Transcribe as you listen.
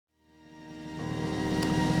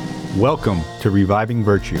Welcome to Reviving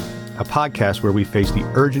Virtue, a podcast where we face the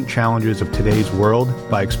urgent challenges of today's world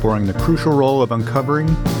by exploring the crucial role of uncovering,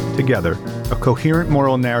 together, a coherent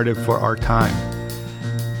moral narrative for our time.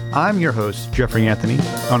 I'm your host, Jeffrey Anthony,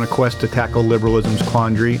 on a quest to tackle liberalism's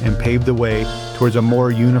quandary and pave the way towards a more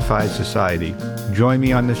unified society. Join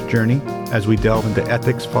me on this journey as we delve into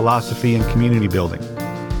ethics, philosophy, and community building,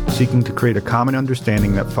 seeking to create a common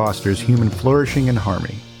understanding that fosters human flourishing and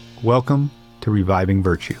harmony. Welcome to Reviving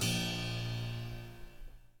Virtue.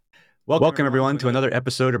 Welcome, everyone, to another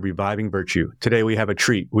episode of Reviving Virtue. Today, we have a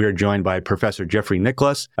treat. We are joined by Professor Jeffrey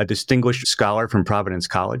Nicholas, a distinguished scholar from Providence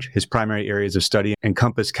College. His primary areas of study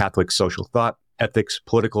encompass Catholic social thought, ethics,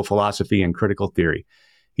 political philosophy, and critical theory.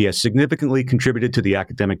 He has significantly contributed to the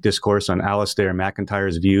academic discourse on Alasdair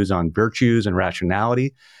MacIntyre's views on virtues and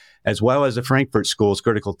rationality, as well as the Frankfurt School's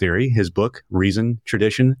critical theory. His book, Reason,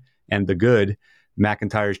 Tradition, and the Good,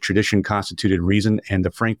 MacIntyre's Tradition-Constituted Reason and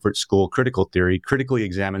the Frankfurt School Critical Theory, critically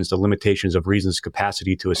examines the limitations of reason's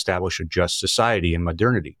capacity to establish a just society in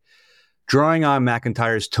modernity. Drawing on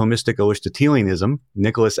MacIntyre's Thomistic Aristotelianism,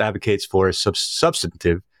 Nicholas advocates for a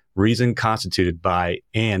substantive reason constituted by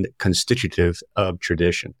and constitutive of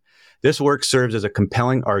tradition. This work serves as a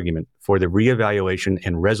compelling argument for the reevaluation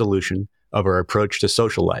and resolution of our approach to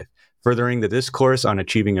social life, furthering the discourse on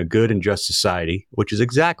achieving a good and just society, which is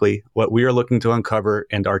exactly what we are looking to uncover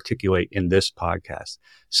and articulate in this podcast.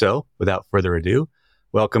 So, without further ado,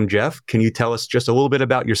 welcome, Jeff. Can you tell us just a little bit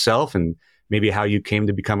about yourself and maybe how you came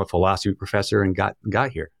to become a philosophy professor and got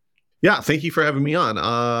here? Yeah, thank you for having me on.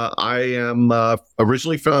 I am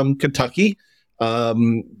originally from Kentucky,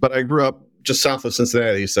 but I grew up just south of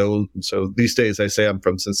Cincinnati. So these days I say I'm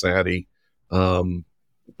from Cincinnati,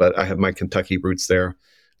 but I have my Kentucky roots there.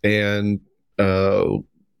 And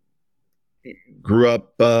grew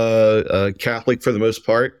up Catholic for the most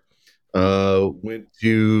part. Went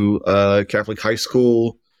to Catholic high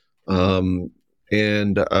school, and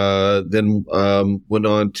then went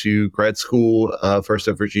on to grad school, first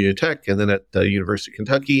at Virginia Tech and then at the University of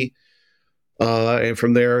Kentucky. And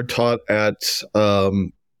from there taught at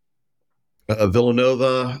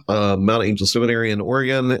Villanova, Mount Angel Seminary in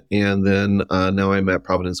Oregon. And then now I'm at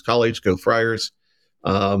Providence College, go Friars.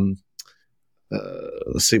 Let's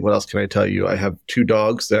see, what else can I tell you? I have 2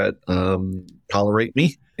 dogs that tolerate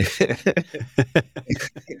me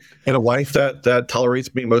and a wife that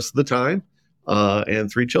tolerates me most of the time,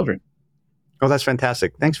 and 3 children. Oh, that's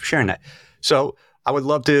fantastic. Thanks for sharing that. So I would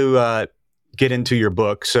love to get into your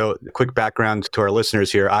book. So quick background to our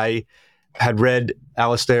listeners here. I had read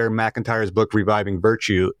Alasdair MacIntyre's book, Reviving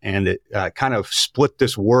Virtue, and it kind of split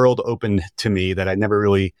this world open to me that I'd never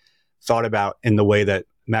really thought about in the way that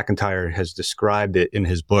MacIntyre has described it in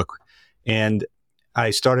his book. And I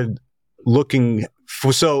started looking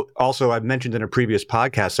for, so also I've mentioned in a previous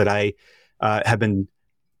podcast that I have been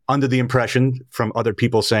under the impression from other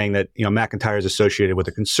people saying that, MacIntyre is associated with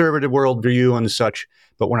a conservative worldview and such.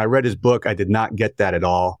 But when I read his book, I did not get that at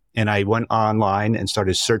all. And I went online and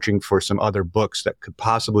started searching for some other books that could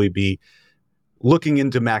possibly be looking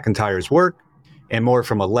into MacIntyre's work and more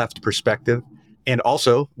from a left perspective. And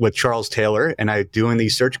also with Charles Taylor, and I doing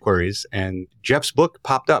these search queries, and Jeff's book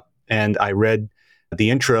popped up, and I read the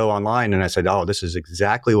intro online, and I said, "Oh, this is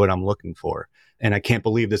exactly what I'm looking for." And I can't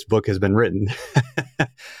believe this book has been written.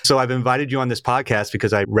 So I've invited you on this podcast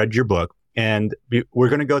because I read your book, and we're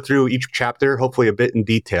going to go through each chapter, hopefully a bit in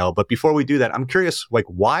detail. But before we do that, I'm curious,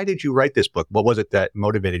 why did you write this book? What was it that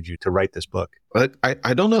motivated you to write this book?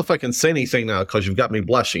 I don't know if I can say anything now because you've got me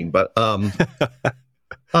blushing, but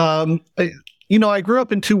I grew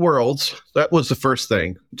up in 2 worlds. That was the first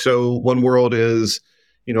thing. So one world is,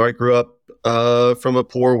 I grew up from a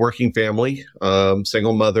poor working family,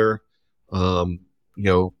 single mother.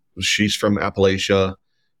 She's from Appalachia,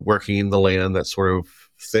 working in the land, that sort of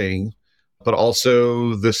thing. But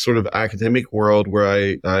also this sort of academic world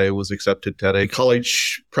where I was accepted at a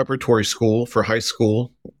college preparatory school for high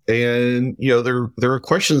school. And, there are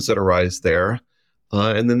questions that arise there.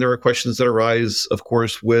 And then there are questions that arise, of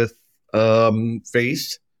course, with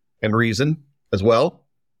faith and reason as well.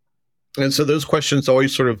 And so those questions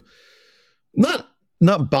always sort of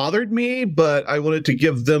not bothered me, but I wanted to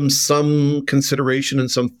give them some consideration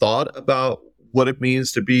and some thought about what it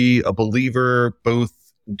means to be a believer, both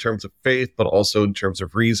in terms of faith, but also in terms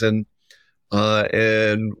of reason,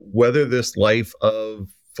 and whether this life of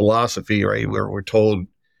philosophy, right, where we're told,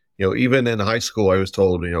 even in high school, I was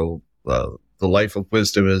told, the life of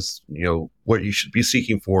wisdom is, what you should be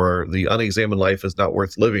seeking for. The unexamined life is not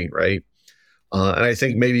worth living, right? And I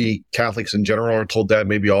think maybe Catholics in general are told that.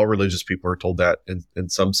 Maybe all religious people are told that in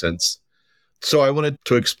some sense. So I wanted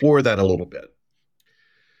to explore that a little bit.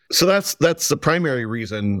 So that's the primary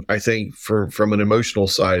reason, I think, from an emotional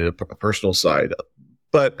side, a personal side.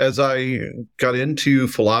 But as I got into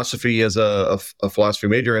philosophy as a philosophy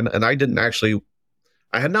major, and I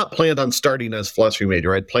had not planned on starting as philosophy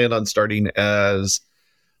major. I'd planned on starting as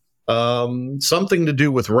something to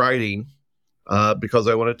do with writing, because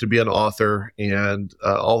I wanted to be an author, and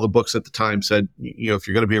all the books at the time said, if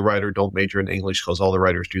you're going to be a writer, don't major in English because all the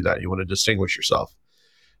writers do that. You want to distinguish yourself.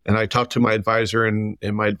 And I talked to my advisor, and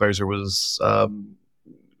my advisor was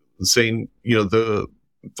saying, the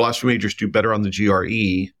philosophy majors do better on the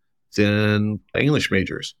GRE than English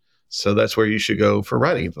majors. So that's where you should go for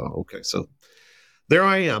writing. So, okay, so there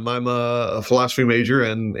I am. I'm a philosophy major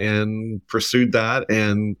and pursued that,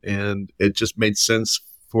 and it just made sense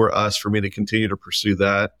for me to continue to pursue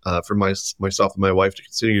that, for myself and my wife to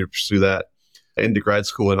continue to pursue that into grad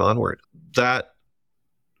school and onward. That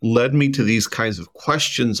led me to these kinds of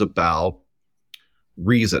questions about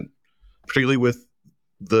reason, particularly with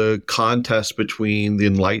the contest between the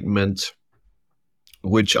Enlightenment,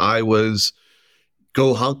 which I was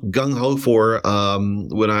gung-ho for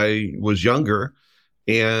when I was younger,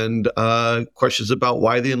 and questions about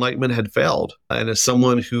why the Enlightenment had failed. And as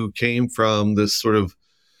someone who came from this sort of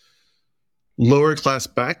lower class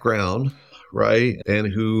background, right,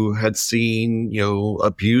 and who had seen,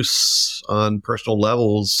 abuse on personal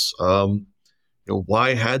levels,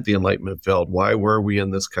 why had the Enlightenment failed? Why were we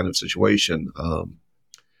in this kind of situation?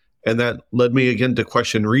 And that led me again to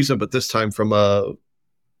question reason, but this time from a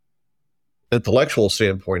intellectual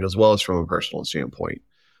standpoint as well as from a personal standpoint.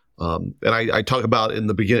 And I talk about in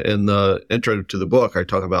the intro to the book, I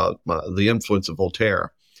talk about the influence of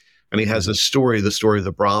Voltaire, and he has this story, the story of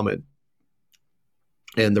the Brahmin.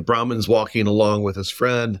 And the Brahmin's walking along with his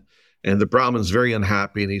friend, and the Brahmin's very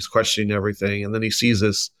unhappy, and he's questioning everything. And then he sees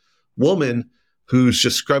this woman who's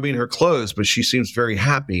just scrubbing her clothes, but she seems very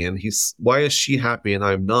happy. And why is she happy and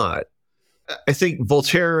I'm not? I think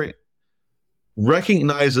Voltaire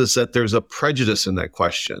recognizes that there's a prejudice in that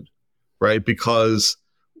question, right? Because,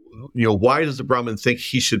 why does the Brahmin think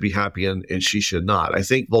he should be happy and she should not? I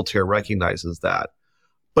think Voltaire recognizes that.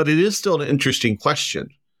 But it is still an interesting question.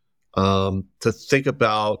 To think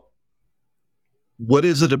about, what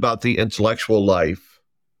is it about the intellectual life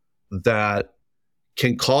that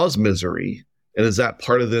can cause misery? And is that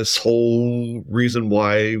part of this whole reason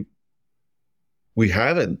why we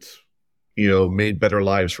haven't, made better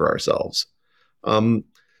lives for ourselves? So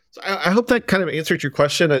I hope that kind of answered your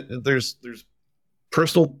question. There's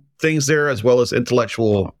personal things there as well as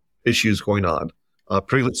intellectual issues going on,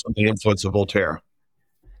 particularly from the influence of Voltaire.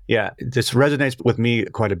 Yeah, this resonates with me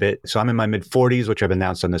quite a bit. So I'm in my mid-40s, which I've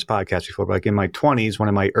announced on this podcast before, but like in my 20s, one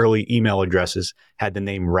of my early email addresses had the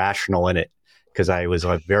name Rational in it because I was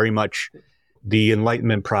very much the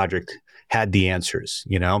Enlightenment Project had the answers,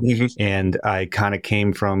 Mm-hmm. And I kind of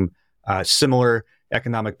came from similar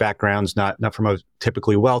economic backgrounds, not from a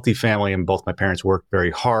typically wealthy family, and both my parents worked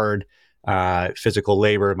very hard, physical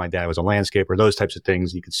labor. My dad was a landscaper, those types of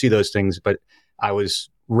things. You could see those things, but I was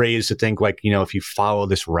raised to think if you follow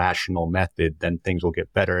this rational method, then things will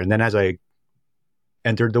get better. And then as I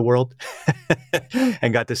entered the world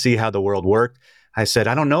and got to see how the world worked, I said,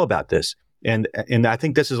 I don't know about this. And I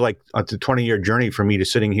think this is like a 20-year journey for me to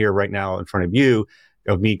sitting here right now in front of you,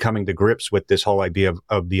 of me coming to grips with this whole idea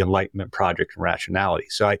of the Enlightenment Project and rationality.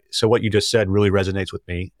 So what you just said really resonates with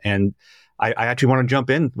me. And I actually want to jump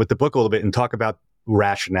in with the book a little bit and talk about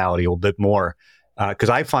rationality a little bit more, because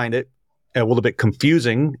I find it a little bit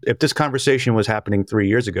confusing. If this conversation was happening 3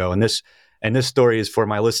 years ago, and this story is for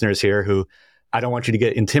my listeners here who I don't want you to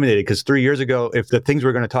get intimidated, because 3 years ago, if the things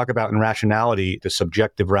we're going to talk about in rationality, the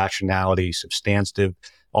subjective rationality, substantive,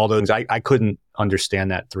 all those, I couldn't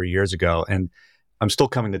understand that 3 years ago. And I'm still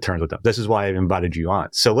coming to terms with them. This is why I've invited you on.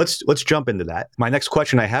 So let's jump into that. My next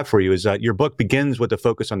question I have for you is your book begins with a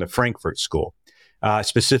focus on the Frankfurt School,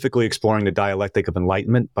 specifically exploring the dialectic of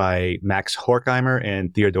enlightenment by Max Horkheimer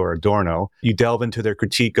and Theodor Adorno. You delve into their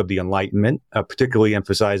critique of the Enlightenment, particularly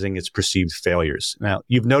emphasizing its perceived failures. Now,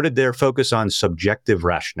 you've noted their focus on subjective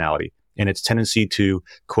rationality and its tendency to,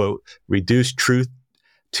 quote, reduce truth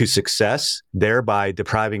to success, thereby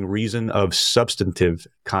depriving reason of substantive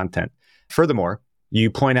content. Furthermore, you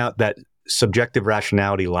point out that subjective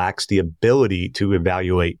rationality lacks the ability to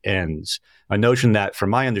evaluate ends, a notion that, from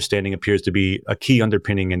my understanding, appears to be a key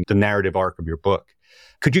underpinning in the narrative arc of your book.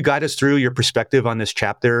 Could you guide us through your perspective on this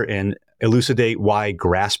chapter and elucidate why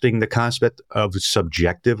grasping the concept of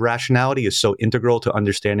subjective rationality is so integral to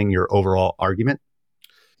understanding your overall argument?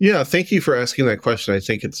 Yeah, thank you for asking that question. I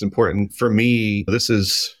think it's important. For me, this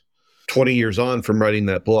is 20 years on from writing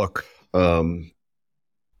that book.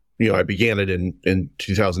 I began it in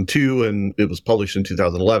 2002 and it was published in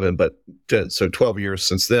 2011, but so 12 years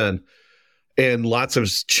since then. And lots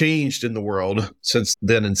has changed in the world since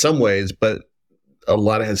then in some ways, but a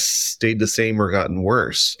lot has stayed the same or gotten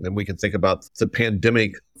worse. And we can think about the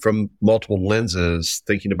pandemic from multiple lenses,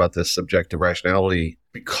 thinking about this subjective rationality,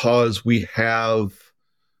 because we have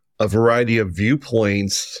a variety of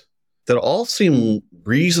viewpoints that all seem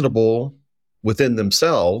reasonable within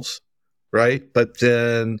themselves, right? But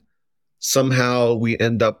then somehow we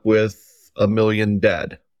end up with 1 million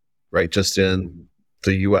dead, right? Just in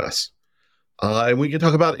the US. And we can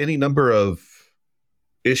talk about any number of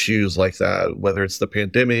issues like that, whether it's the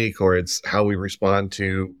pandemic or it's how we respond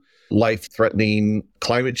to life-threatening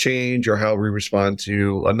climate change or how we respond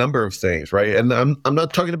to a number of things, right? And I'm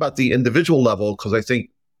not talking about the individual level because I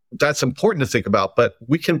think that's important to think about, but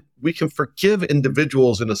we can forgive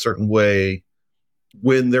individuals in a certain way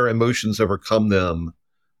when their emotions overcome them.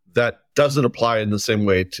 That doesn't apply in the same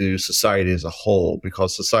way to society as a whole,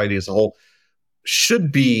 because society as a whole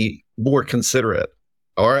should be more considerate,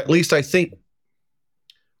 or at least I think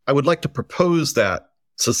I would like to propose that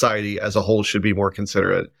society as a whole should be more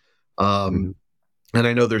considerate. And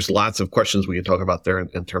I know there's lots of questions we can talk about there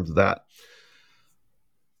in terms of that.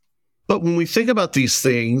 But when we think about these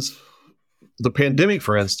things, the pandemic,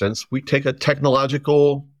 for instance, we take a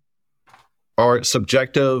technological or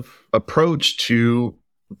subjective approach to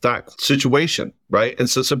that situation, right? And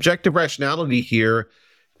so subjective rationality here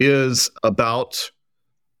is about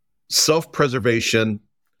self-preservation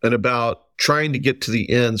and about trying to get to the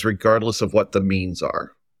ends regardless of what the means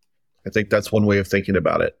are. I think that's one way of thinking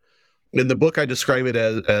about it. In the book, I describe it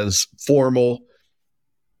as formal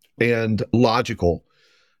and logical.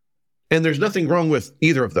 And there's nothing wrong with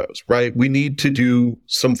either of those, right? We need to do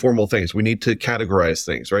some formal things. We need to categorize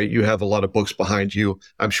things, right? You have a lot of books behind you.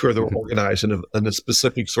 I'm sure they're organized in a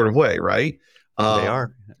specific sort of way, right? They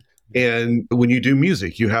are. And when you do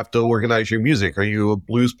music, you have to organize your music. Are you a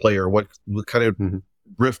blues player? What kind of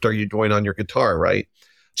riff are you doing on your guitar, right?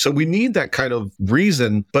 So we need that kind of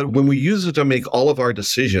reason. But when we use it to make all of our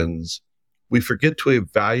decisions, we forget to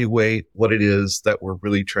evaluate what it is that we're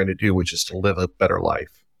really trying to do, which is to live a better life.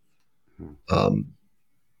 And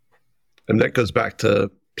that goes back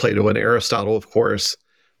to Plato and Aristotle, of course.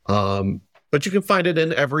 But you can find it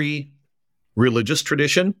in every religious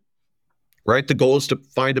tradition, right? The goal is to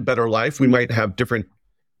find a better life. We might have different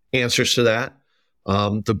answers to that.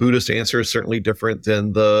 The Buddhist answer is certainly different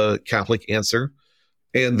than the Catholic answer.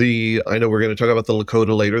 And I know we're going to talk about the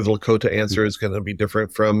Lakota later. The Lakota answer is going to be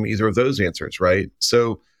different from either of those answers, right?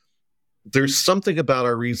 So there's something about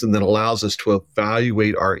our reason that allows us to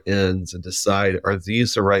evaluate our ends and decide, are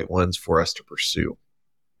these the right ones for us to pursue,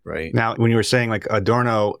 right? Now, when you were saying like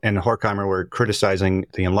Adorno and Horkheimer were criticizing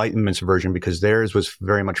the Enlightenment's version because theirs was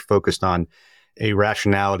very much focused on a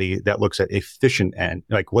rationality that looks at efficient end,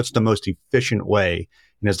 like what's the most efficient way?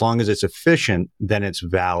 And as long as it's efficient, then it's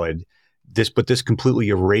valid. But this completely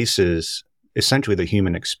erases essentially the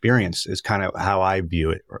human experience is kind of how I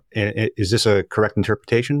view it. Is this a correct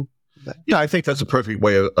interpretation? Yeah, I think that's a perfect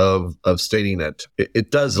way of stating it.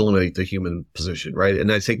 It does eliminate the human position, right?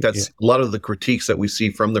 And I think that's a lot of the critiques that we see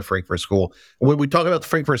from the Frankfurt School. When we talk about the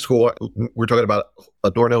Frankfurt School, we're talking about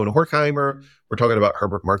Adorno and Horkheimer. We're talking about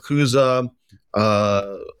Herbert Marcuse,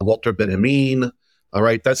 Walter Benjamin. All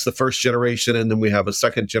right, that's the first generation. And then we have a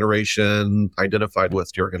second generation identified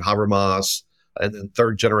with Jürgen Habermas, and then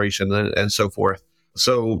third generation and so forth.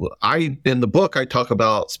 So in the book, I talk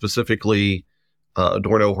about specifically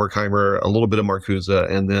Adorno, Horkheimer, a little bit of Marcuse,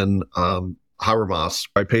 and then Habermas.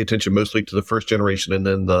 I pay attention mostly to the first generation and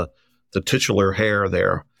then the titular hair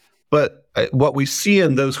there. But what we see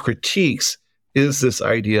in those critiques is this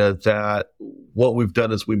idea that what we've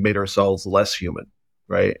done is we've made ourselves less human,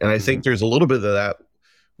 right? And I think there's a little bit of that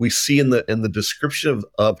we see in the description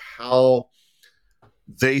of how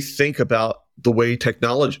they think about the way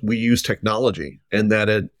we use technology, and that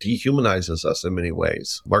it dehumanizes us in many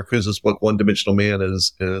ways. Marcuse's book, One Dimensional Man,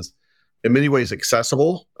 is in many ways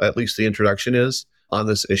accessible, at least the introduction is, on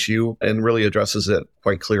this issue, and really addresses it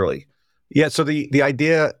quite clearly. Yeah, so the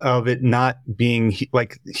idea of it not being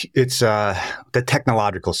like it's the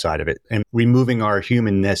technological side of it and removing our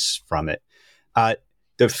humanness from it.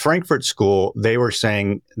 The Frankfurt School, they were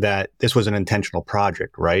saying that this was an intentional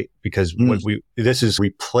project, right? Because this is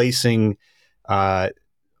replacing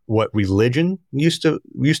what religion used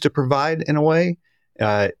to provide in a way.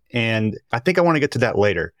 And I think I want to get to that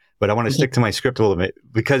later, but I want to stick to my script a little bit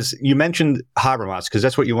because you mentioned Habermas, because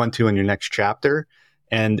that's what you went to in your next chapter.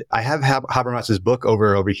 And I have Habermas's book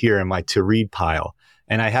over here in my to read pile,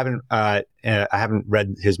 and I haven't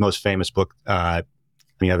read his most famous book,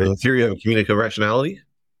 You have The it theory of communicative rationality?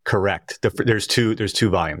 correct. There's two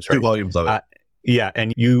volumes, Two right? volumes of it. Yeah,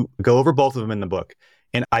 and you go over both of them in the book.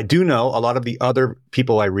 And I do know a lot of the other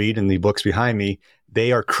people I read in the books behind me,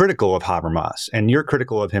 they are critical of Habermas, and you're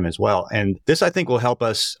critical of him as well. And this, I think, will help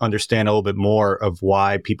us understand a little bit more of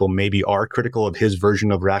why people maybe are critical of his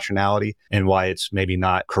version of rationality and why it's maybe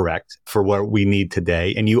not correct for what we need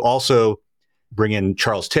today. And you also bring in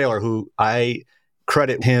Charles Taylor, who I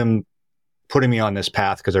credit him putting me on this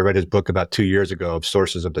path because I read his book about 2 years ago of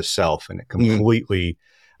Sources of the Self, and it completely,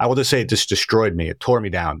 I will just say it just destroyed me. It tore me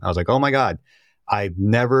down. I was like, oh my God, I've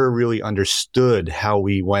never really understood how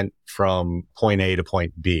we went from point A to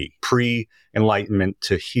point B, pre-enlightenment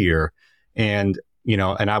to here. And,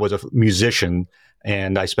 and I was a musician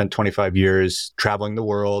and I spent 25 years traveling the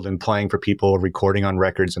world and playing for people, recording on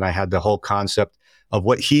records. And I had the whole concept of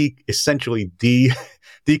what he essentially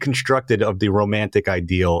deconstructed of the romantic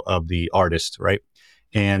ideal of the artist, right?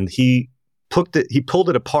 And he pulled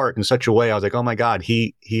it apart in such a way. I was like, oh my God,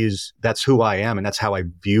 that's who I am, and that's how I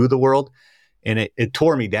view the world. And it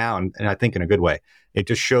tore me down, and I think in a good way. It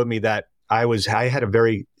just showed me that I had a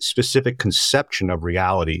very specific conception of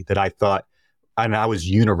reality that I thought, and I was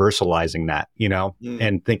universalizing that,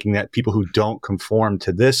 and thinking that people who don't conform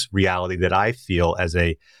to this reality that I feel as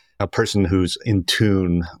a person who's in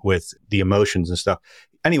tune with the emotions and stuff.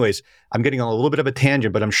 Anyways, I'm getting on a little bit of a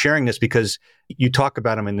tangent, but I'm sharing this because you talk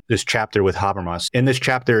about him in this chapter with Habermas. In this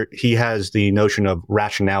chapter, he has the notion of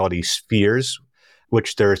rationality spheres,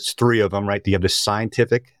 which there's 3 of them, right? You have the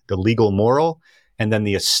scientific, the legal moral, and then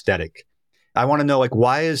the aesthetic. I want to know,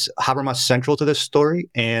 why is Habermas central to this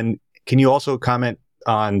story? And can you also comment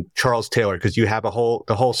on Charles Taylor? Because you have the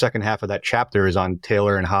whole second half of that chapter is on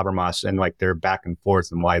Taylor and Habermas and their back and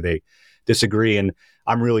forth and why they disagree. And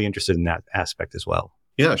I'm really interested in that aspect as well.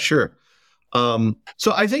 Yeah, sure.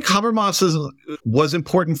 So I think Habermas was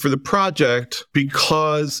important for the project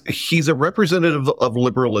because he's a representative of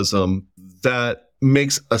liberalism that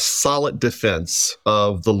makes a solid defense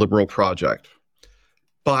of the liberal project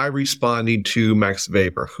by responding to Max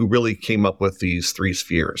Weber, who really came up with these 3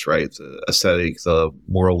 spheres, right? The aesthetic, the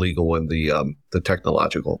moral, legal, and the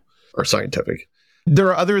technological or scientific. There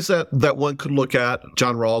are others that one could look at.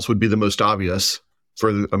 John Rawls would be the most obvious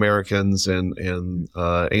for the Americans, and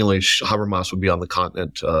English. Habermas would be on the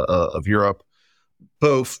continent of Europe.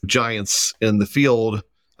 Both giants in the field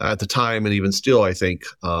at the time, and even still, I think.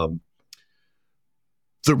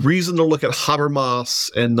 The reason to look at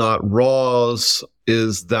Habermas and not Rawls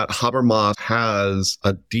is that Habermas has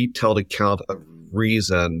a detailed account of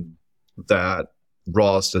reason that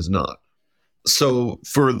Rawls does not. So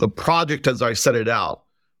for the project, as I set it out,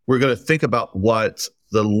 we're going to think about what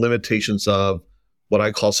the limitations of what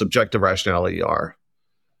I call subjective rationality are,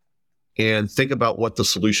 and think about what the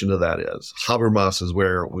solution to that is. Habermas is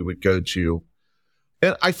where we would go to.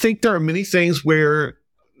 And I think there are many things where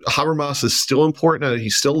Habermas is still important and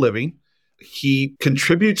he's still living. He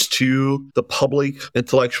contributes to the public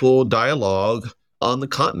intellectual dialogue on the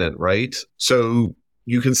continent, right? So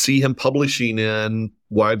you can see him publishing in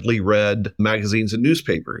widely read magazines and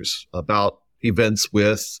newspapers about events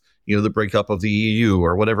with, the breakup of the EU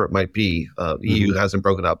or whatever it might be. EU hasn't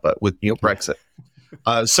broken up, but with Brexit.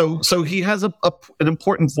 So he has an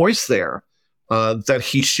important voice there that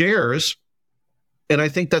he shares. And I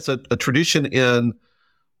think that's a tradition in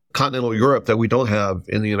continental Europe that we don't have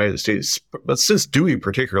in the United States, but since Dewey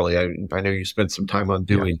particularly, I know you spent some time on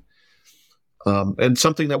Dewey, and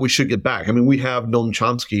something that we should get back. I mean, we have Noam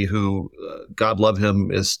Chomsky, who, God love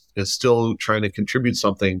him, is still trying to contribute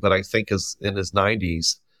something, but I think is in his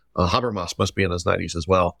 90s. Habermas must be in his 90s as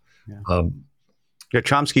well. Yeah.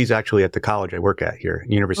 Chomsky's actually at the college I work at here,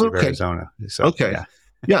 University of Arizona. So, okay.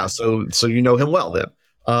 Yeah. So you know him well then.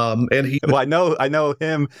 And he, well, I know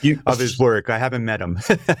him of his work. I haven't met him.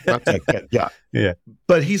 Okay, yeah.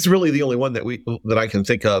 But he's really the only one that I can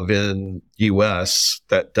think of in U.S.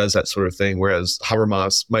 that does that sort of thing. Whereas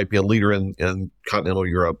Habermas might be a leader in continental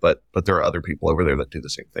Europe, but there are other people over there that do the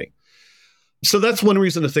same thing. So that's one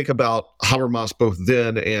reason to think about Habermas both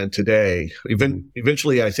then and today.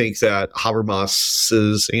 Eventually, I think that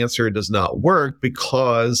Habermas's answer does not work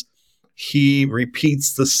because he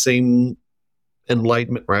repeats the same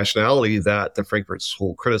Enlightenment rationality that the Frankfurt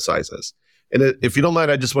School criticizes. And if you don't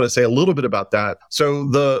mind, I just want to say a little bit about that. So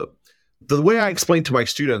the way I explain to my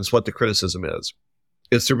students what the criticism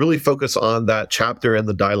is to really focus on that chapter in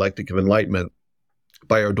the Dialectic of Enlightenment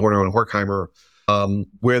by Adorno and Horkheimer,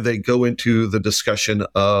 where they go into the discussion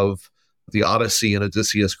of the Odyssey and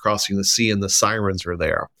Odysseus crossing the sea, and the sirens are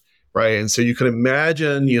there, right? And so you can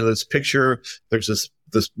imagine, this picture. There's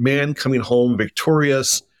this man coming home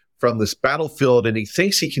victorious from this battlefield, and he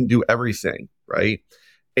thinks he can do everything, right?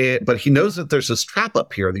 But he knows that there's this trap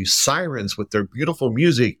up here. These sirens with their beautiful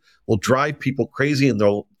music will drive people crazy, and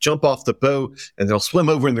they'll jump off the boat and they'll swim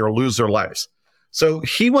over and they'll lose their lives. So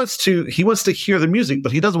he wants to hear the music,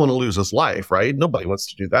 but he doesn't want to lose his life, right? Nobody wants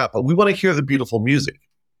to do that, but we want to hear the beautiful music.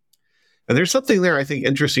 And there's something there, I think,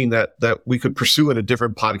 interesting that we could pursue in a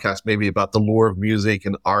different podcast, maybe about the lore of music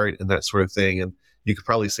and art and that sort of thing. And you could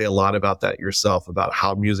probably say a lot about that yourself, about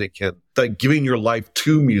how music that giving your life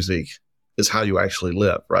to music is how you actually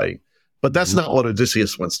live, right? But that's not what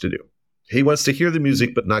Odysseus wants to do. He wants to hear the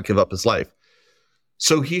music, but not give up his life.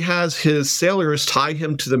 So he has his sailors tie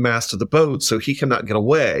him to the mast of the boat so he cannot get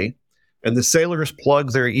away. And the sailors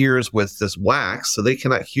plug their ears with this wax so they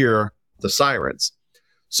cannot hear the sirens.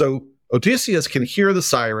 So Odysseus can hear the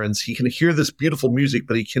sirens. He can hear this beautiful music,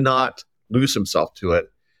 but he cannot lose himself to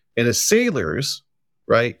it. And his sailors,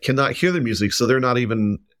 right, cannot hear the music, so they're not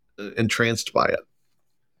even entranced by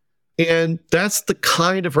it. And that's the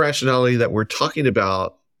kind of rationality that we're talking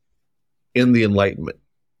about in the Enlightenment.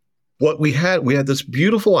 What we had this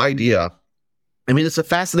beautiful idea. I mean, it's a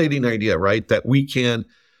fascinating idea, right? That we can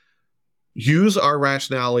use our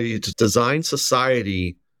rationality to design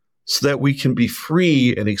society so that we can be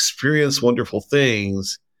free and experience wonderful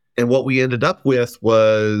things. And what we ended up with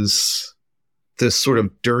was this sort of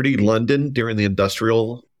dirty London during the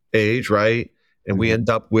industrial age, right? And we end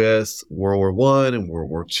up with World War I and World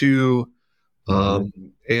War II.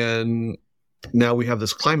 And now we have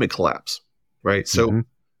this climate collapse, right? So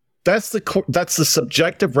that's the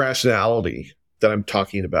subjective rationality that I'm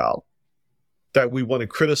talking about, that we want to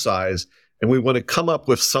criticize, and we want to come up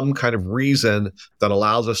with some kind of reason that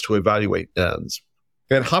allows us to evaluate ends.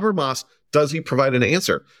 And Habermas, does he provide an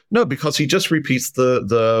answer? No, because he just repeats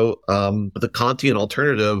the Kantian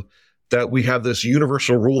alternative, that we have this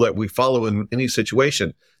universal rule that we follow in any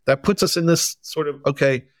situation. That puts us in this sort of,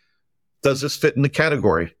 okay, does this fit in the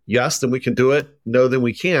category? Yes, then we can do it. No, then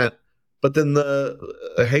we can't. But then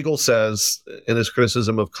Hegel says in his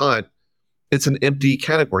criticism of Kant, it's an empty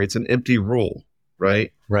category. It's an empty rule,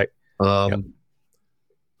 right? Right.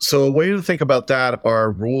 So a way to think about that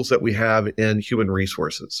are rules that we have in human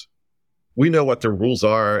resources. We know what the rules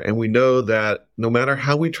are, and we know that no matter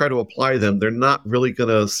how we try to apply them, they're not really going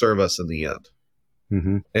to serve us in the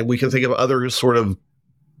end. And we can think of other sort of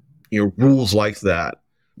rules like that,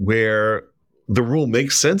 where the rule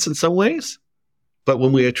makes sense in some ways, but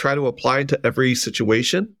when we try to apply it to every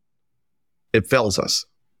situation, it fails us.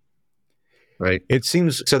 Right. It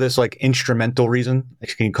seems so. This like instrumental reason,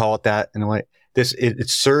 can you call it that in a way? It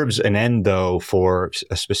serves an end though for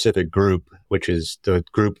a specific group, which is the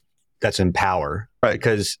group that's in power, right?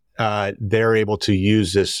 Because they're able to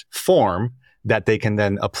use this form that they can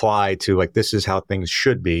then apply to, like, this is how things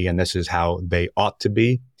should be and this is how they ought to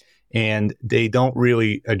be. And they don't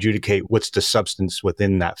really adjudicate what's the substance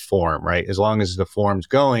within that form, right? As long as the form's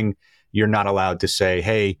going, you're not allowed to say,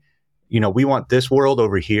 hey, we want this world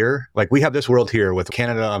over here. Like, we have this world here with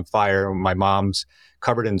Canada on fire. My mom's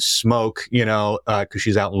covered in smoke, because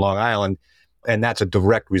she's out in Long Island. And that's a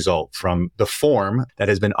direct result from the form that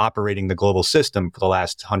has been operating the global system for the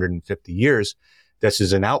last 150 years. This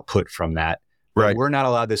is an output from that. Right. But we're not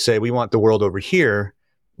allowed to say we want the world over here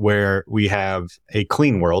where we have a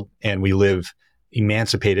clean world and we live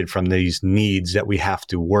emancipated from these needs that we have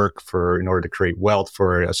to work for in order to create wealth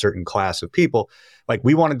for a certain class of people. Like,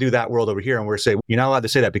 we want to do that world over here. And we're saying, you're not allowed to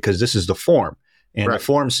say that because this is the form. And the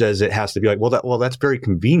form says it has to be like, well, that's very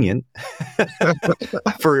convenient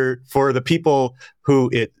for the people who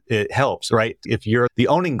it helps, right? If you're the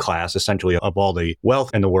owning class, essentially, of all the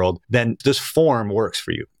wealth in the world, then this form works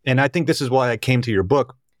for you. And I think this is why I came to your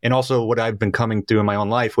book, and also what I've been coming through in my own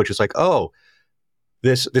life, which is like,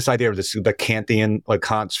 this idea of the Kantian, like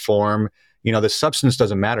Kant's form, the substance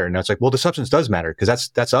doesn't matter. And it's like, well, the substance does matter because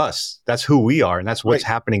that's us. That's who we are. And that's what's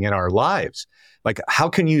happening in our lives. Like, how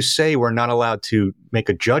can you say we're not allowed to make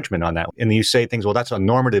a judgment on that? And you say things, well, that's a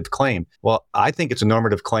normative claim. Well, I think it's a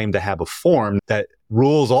normative claim to have a form that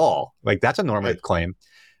rules all. Like, that's a normative claim,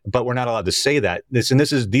 but we're not allowed to say that. This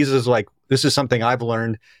is something I've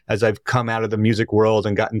learned as I've come out of the music world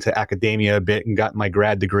and gotten to academia a bit and gotten my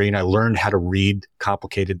grad degree, and I learned how to read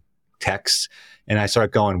complicated texts. And I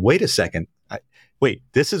started going, wait a second.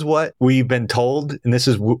 This is what we've been told. And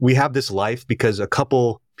we have this life because a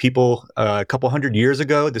couple people, a couple hundred years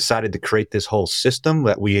ago, decided to create this whole system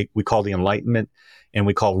that we call the Enlightenment and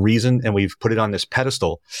we call reason. And we've put it on this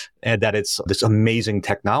pedestal, and that it's this amazing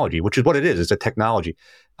technology, which is what it is. It's a technology.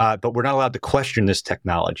 But we're not allowed to question this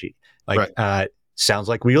technology. Sounds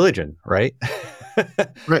like religion, right?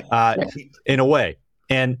 In a way.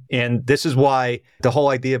 And this is why the whole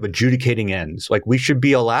idea of adjudicating ends, like we should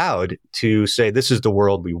be allowed to say, this is the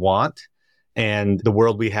world we want. And the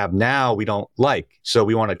world we have now, we don't like. So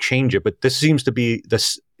we want to change it. But this seems to be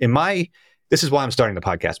this is why I'm starting the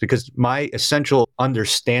podcast, because my essential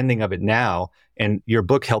understanding of it now, and your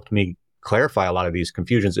book helped me clarify a lot of these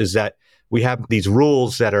confusions, is that we have these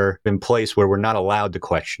rules that are in place where we're not allowed to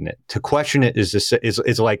question it. To question it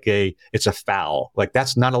is like it's a foul. Like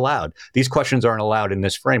that's not allowed. These questions aren't allowed in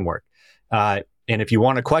this framework. And if you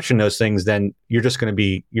want to question those things, then you're just going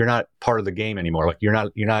to you're not part of the game anymore. Like you're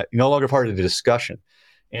no longer part of the discussion.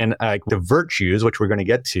 And the virtues, which we're going to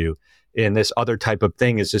get to in this other type of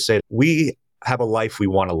thing, is to say we have a life we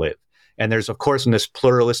want to live. And there's, of course, in this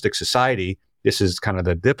pluralistic society, this is kind of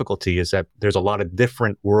the difficulty, is that there's a lot of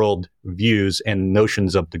different world views and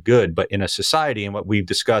notions of the good. But in a society, and what we've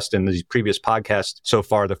discussed in these previous podcasts so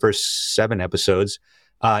far, the first 7 episodes,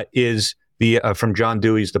 is from John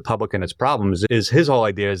Dewey's The Public and Its Problems, is his whole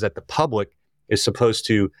idea is that the public is supposed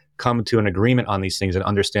to come to an agreement on these things and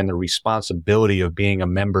understand the responsibility of being a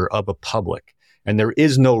member of a public. And there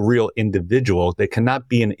is no real individual. There cannot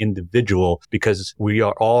be an individual because we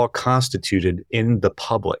are all constituted in the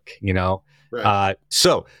public, you know? Right.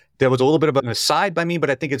 So there was a little bit of an aside by me, but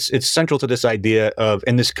I think it's central to this idea of,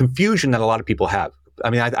 and this confusion that a lot of people have. I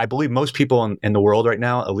mean, I believe most people in the world right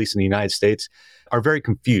now, at least in the United States, are very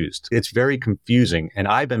confused. It's very confusing. And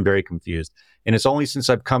I've been very confused. And it's only since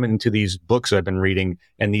I've come into these books I've been reading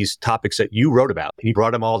and these topics that you wrote about, you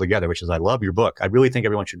brought them all together, which is, I love your book. I really think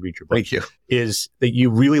everyone should read your book. Thank you. Is that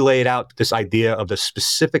you really laid out this idea of the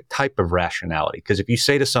specific type of rationality. Because if you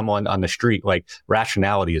say to someone on the street, like,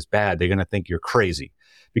 rationality is bad, they're going to think you're crazy,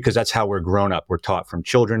 because that's how we're grown up. We're taught from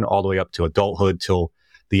children all the way up to adulthood till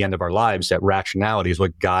the end of our lives that rationality is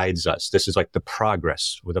what guides us. This is like the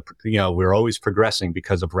progress. We're always progressing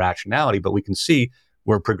because of rationality, but we can see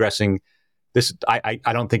we're progressing. I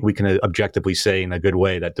don't think we can objectively say in a good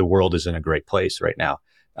way that the world is in a great place right now.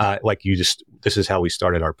 This is how we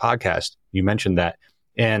started our podcast. You mentioned that.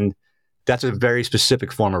 And that's a very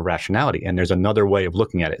specific form of rationality. And there's another way of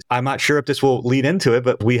looking at it. I'm not sure if this will lead into it,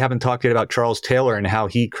 but we haven't talked yet about Charles Taylor and how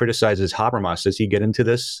he criticizes Habermas. Does he get into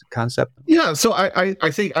this concept? Yeah. So I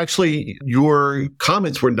think actually your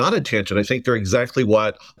comments were not a tangent. I think they're exactly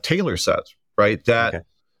what Taylor says, right? That okay.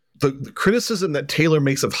 The criticism that Taylor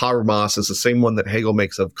makes of Habermas is the same one that Hegel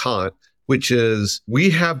makes of Kant, which is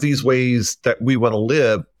we have these ways that we want to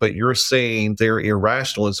live, but you're saying they're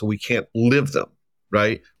irrational and so we can't live them,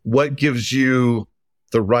 right? What gives you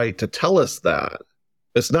the right to tell us that?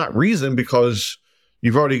 It's not reason, because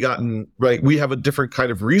you've already gotten, right? We have a different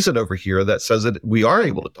kind of reason over here that says that we are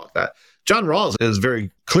able to talk that. John Rawls is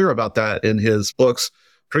very clear about that in his books,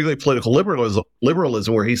 particularly Political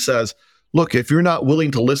Liberalism, where he says, look, if you're not willing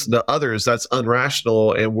to listen to others, that's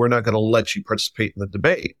unrational, and we're not going to let you participate in the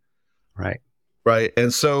debate. Right. Right.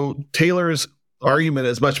 And so Taylor's argument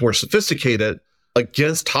is much more sophisticated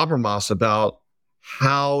against Habermas about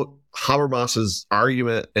how Habermas's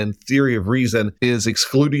argument and theory of reason is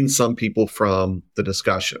excluding some people from the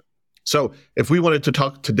discussion. So if we wanted to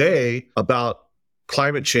talk today about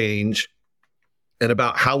climate change and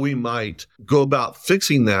about how we might go about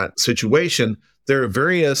fixing that situation, there are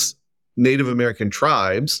various Native American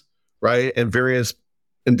tribes, right, and various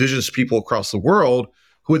indigenous people across the world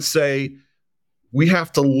who would say, we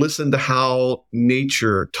have to listen to how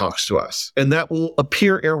nature talks to us. And that will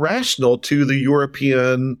appear irrational to the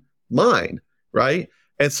European mind, right?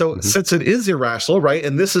 And so since it is irrational, right,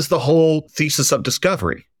 and this is the whole thesis of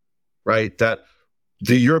discovery, right, that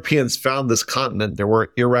the Europeans found this continent, there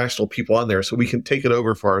were irrational people on there, so we can take it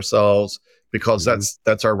over for ourselves because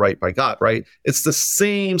that's our right by God, right? It's the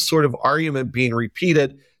same sort of argument being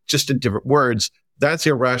repeated, just in different words. That's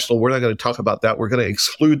irrational. We're not going to talk about that. We're going to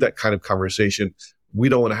exclude that kind of conversation. We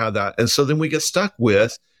don't want to have that. And so then we get stuck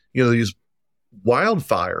with, these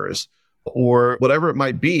wildfires or whatever it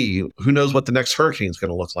might be. Who knows what the next hurricane is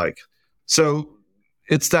going to look like? So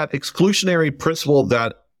it's that exclusionary principle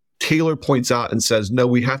that Taylor points out and says, no,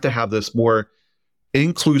 we have to have this more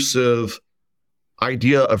inclusive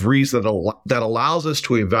idea of reason that allows us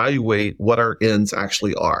to evaluate what our ends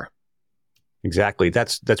actually are. Exactly.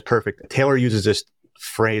 That's perfect. Taylor uses this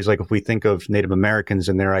phrase, like if we think of Native Americans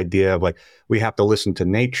and their idea of like, we have to listen to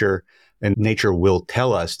nature and nature will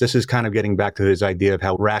tell us. This is kind of getting back to his idea of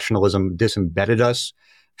how rationalism disembedded us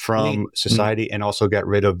from society and also got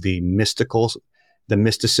rid of the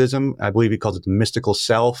mysticism. I believe he calls it the mystical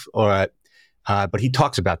self, but he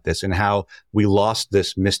talks about this and how we lost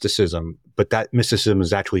this mysticism, but that mysticism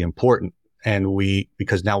is actually important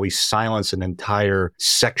because now we silence an entire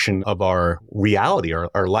section of our reality,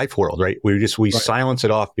 our life world, right? We Right. silence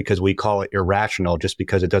it off because we call it irrational just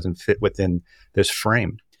because it doesn't fit within this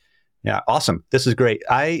frame. Yeah, awesome. This is great.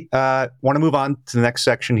 I want to move on to the next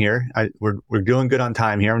section here. We're doing good on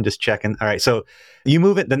time here. I'm just checking. All right. So you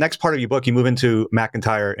move it. The next part of your book, you move into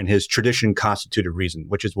MacIntyre and his tradition-constituted reason,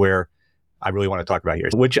 which is where I really want to talk about here,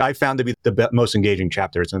 which I found to be the most engaging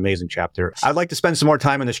chapter. It's an amazing chapter. I'd like to spend some more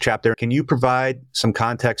time in this chapter. Can you provide some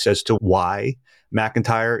context as to why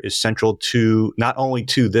MacIntyre is central to not only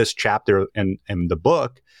to this chapter and the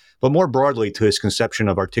book, but more broadly to his conception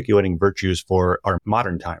of articulating virtues for our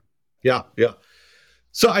modern time? Yeah.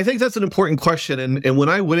 So I think that's an important question. And when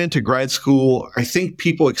I went into grad school, I think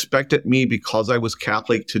people expected me, because I was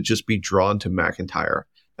Catholic, to just be drawn to MacIntyre.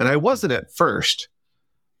 And I wasn't at first.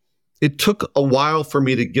 It took a while for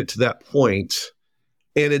me to get to that point.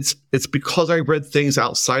 And it's because I read things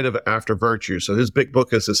outside of After Virtue. So his big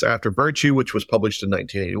book is this After Virtue, which was published in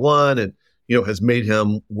 1981 and, has made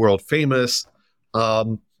him world famous,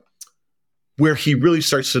 where he really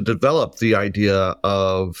starts to develop the idea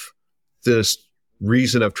of this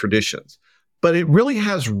reason of traditions. But it really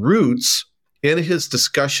has roots in his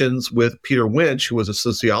discussions with Peter Winch, who was a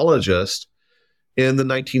sociologist in the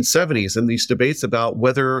 1970s, and these debates about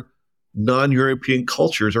whether non-European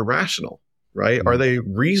cultures are rational, right? Mm-hmm. Are they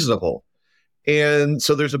reasonable? And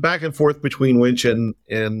so there's a back and forth between Winch and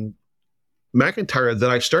MacIntyre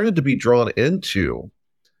that I started to be drawn into,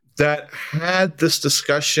 that had this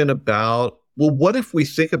discussion about, well, what if we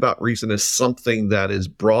think about reason as something that is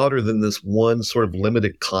broader than this one sort of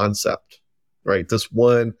limited concept, right? This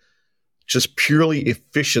one just purely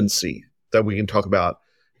efficiency that we can talk about.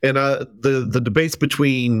 And the debates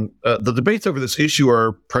the debates over this issue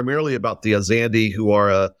are primarily about the Azandi, who are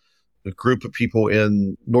a group of people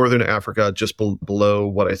in northern Africa, just below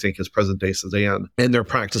what I think is present-day Sudan, and their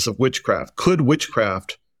practice of witchcraft. Could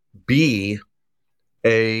witchcraft be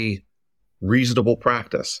a reasonable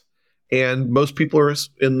practice? And most people are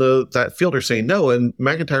in that field are saying no. And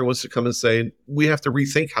MacIntyre wants to come and say, we have to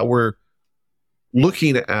rethink how we're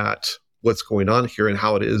looking at what's going on here and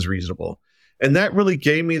how it is reasonable. And that really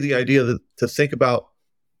gave me the idea to think about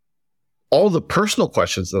all the personal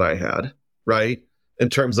questions that I had, right? In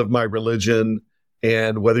terms of my religion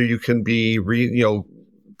and whether you can be,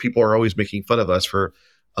 people are always making fun of us for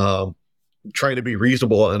trying to be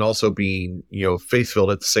reasonable and also being,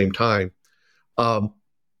 faith-filled at the same time.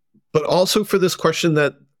 But also for this question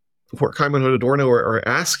that Horkheimer and Adorno are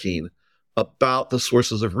asking about the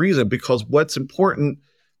sources of reason, because what's important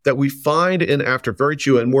that we find in After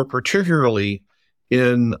Virtue, and more particularly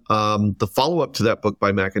in the follow-up to that book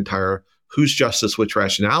by MacIntyre, Whose Justice, Which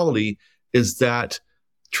Rationality, is that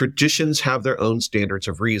traditions have their own standards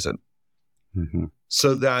of reason. Mm-hmm.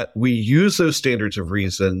 So that we use those standards of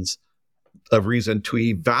reason to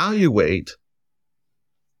evaluate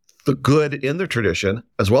the good in the tradition,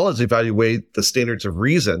 as well as evaluate the standards of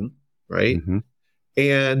reason, right? Mm-hmm.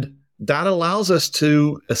 And that allows us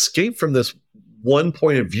to escape from this one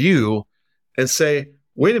point of view and say,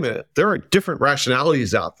 wait a minute, there are different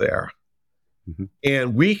rationalities out there. Mm-hmm.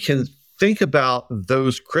 And we can think about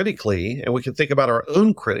those critically, and we can think about our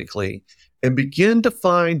own critically, and begin to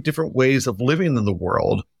find different ways of living in the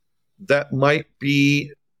world that might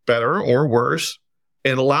be better or worse,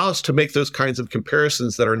 and allow us to make those kinds of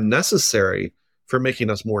comparisons that are necessary for making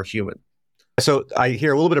us more human. So I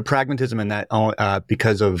hear a little bit of pragmatism in that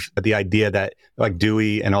because of the idea that, like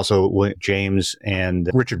Dewey and also James and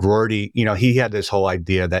Richard Rorty, he had this whole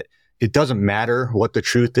idea that it doesn't matter what the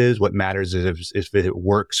truth is. What matters is if it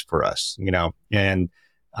works for us, and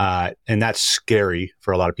that's scary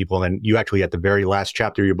for a lot of people. And you actually, at the very last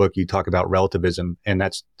chapter of your book, you talk about relativism, and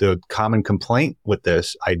that's the common complaint with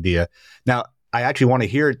this idea. Now, I actually want to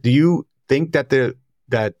hear, do you think that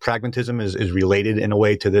that pragmatism is related in a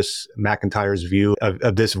way to this MacIntyre's view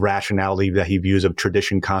of this rationality that he views of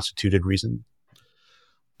tradition-constituted reason?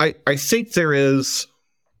 I think there is.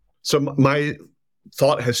 So my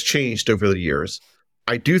thought has changed over the years.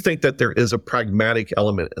 I do think that there is a pragmatic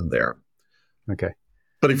element in there. Okay.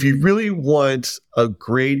 But if you really want a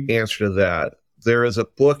great answer to that, there is a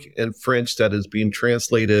book in French that is being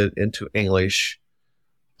translated into English.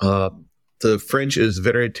 The French is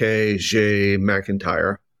Vérité chez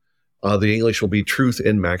MacIntyre. The English will be Truth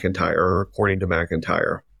in MacIntyre, according to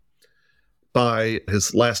MacIntyre. By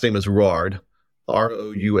his last name is Rouard,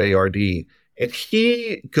 Rouard. And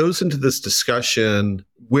he goes into this discussion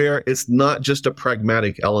where it's not just a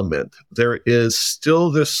pragmatic element. There is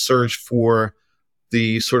still this search for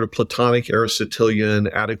the sort of Platonic Aristotelian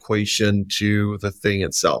adequation to the thing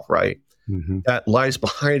itself, right? Mm-hmm. That lies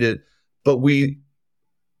behind it. but we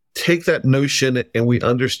take that notion and we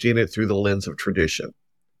understand it through the lens of tradition.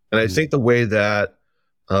 And I think the way that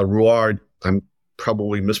Rouard, I'm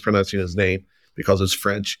probably mispronouncing his name because it's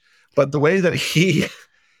French, but the way that he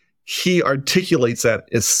articulates that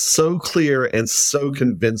is so clear and so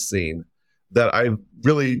convincing that I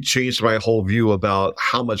really changed my whole view about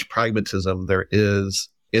how much pragmatism there is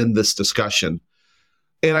in this discussion.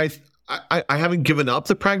 And I haven't given up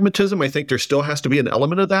the pragmatism. I think there still has to be an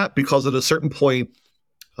element of that, because at a certain point,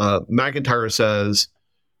 McIntyre says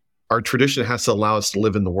our tradition has to allow us to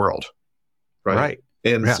live in the world, right?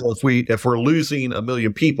 And so if we're losing 1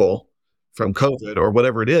 million people from COVID or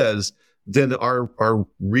whatever it is, then our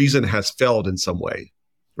reason has failed in some way,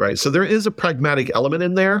 right? So there is a pragmatic element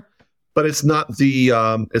in there, but it's not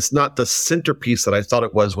the centerpiece that I thought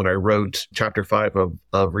it was when I wrote chapter 5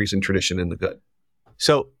 of Reason, Tradition, and the Good.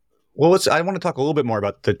 So, I want to talk a little bit more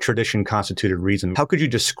about the tradition-constituted reason. How could you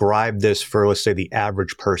describe this for, let's say, the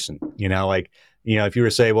average person? If you were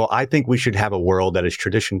to say, well, I think we should have a world that is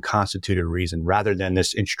tradition-constituted reason rather than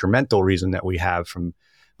this instrumental reason that we have from,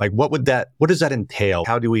 what does that entail?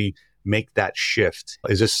 How do we make that shift?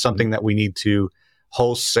 Is this something that we need to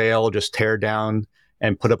wholesale just tear down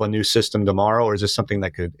and put up a new system tomorrow? Or is this something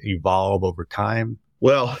that could evolve over time?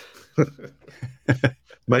 Well,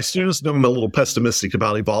 my students know I'm a little pessimistic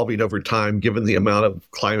about evolving over time, given the amount of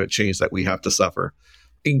climate change that we have to suffer.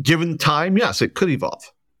 Given time, yes, it could evolve.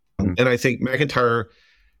 Mm-hmm. And I think McIntyre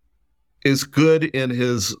is good in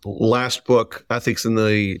his last book, Ethics in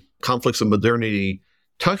the Conflicts of Modernity,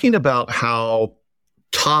 talking about how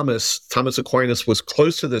Thomas Aquinas was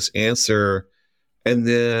close to this answer, and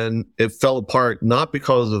then it fell apart, not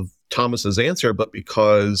because of Thomas's answer, but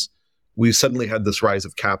because we suddenly had this rise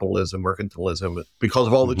of capitalism, mercantilism, because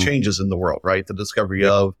of all the changes in the world, right? The discovery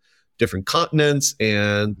of different continents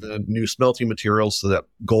and the new smelting materials so that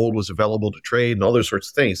gold was available to trade and all those sorts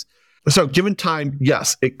of things. So given time,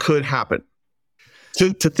 yes, it could happen.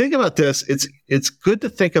 To think about this, it's good to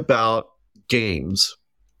think about games.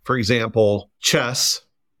 For example, chess,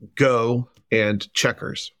 Go, and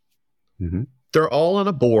checkers. Mm-hmm. They're all on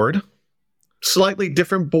a board, slightly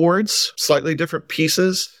different boards, slightly different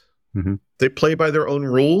pieces. Mm-hmm. They play by their own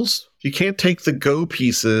rules. You can't take the Go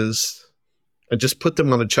pieces and just put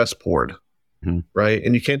them on a chessboard, right?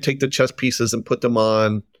 And you can't take the chess pieces and put them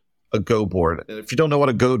on a Go board. And if you don't know what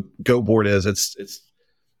a Go board is, it's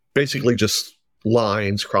basically just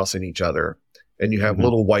lines crossing each other, and you have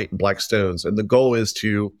little white and black stones. And the goal is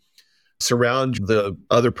to surround the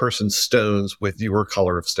other person's stones with your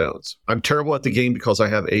color of stones. I'm terrible at the game because I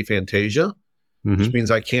have aphantasia, which means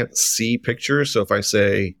I can't see pictures. So if I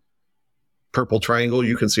say purple triangle,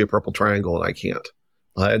 you can see a purple triangle and I can't.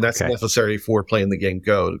 And that's necessary for playing the game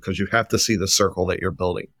Go, because you have to see the circle that you're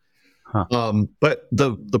building. But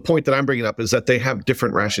the point that I'm bringing up is that they have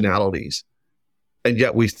different rationalities, and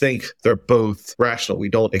yet we think they're both rational. We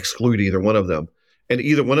don't exclude either one of them. And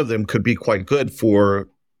either one of them could be quite good for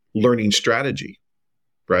learning strategy,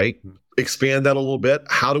 right? Expand that a little bit.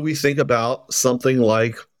 How do we think about something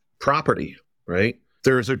like property, right?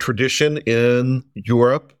 There's a tradition in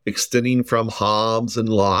Europe extending from Hobbes and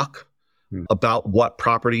Locke about what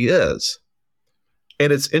property is.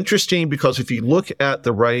 And it's interesting because if you look at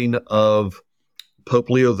the writing of Pope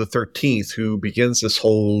Leo XIII, who begins this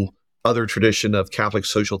whole other tradition of Catholic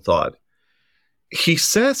social thought, he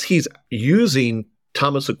says he's using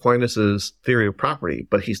Thomas Aquinas's theory of property,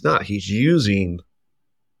 but he's not. He's using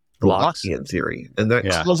the Lockean theory. And that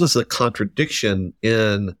causes a contradiction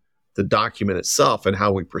in the document itself and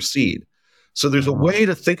how we proceed. So there's a way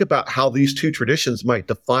to think about how these two traditions might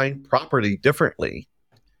define property differently,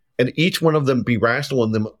 and each one of them be rational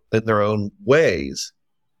in their own ways.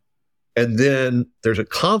 And then there's a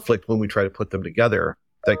conflict when we try to put them together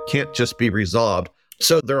that can't just be resolved.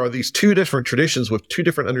 So there are these two different traditions with two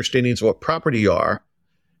different understandings of what property are,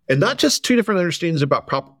 and not just two different understandings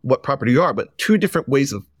about what property are, but two different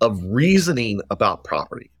ways of reasoning about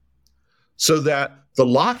property. So that the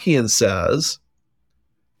Lockean says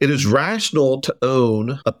it is rational to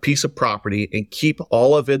own a piece of property and keep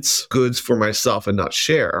all of its goods for myself and not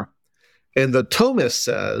share. And the Thomist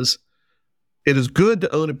says it is good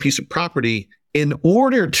to own a piece of property in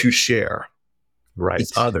order to share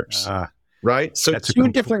with others. Right? So two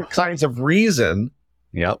different kinds of reason.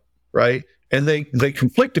 Yep. Right? And they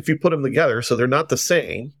conflict if you put them together, so they're not the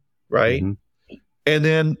same, right? And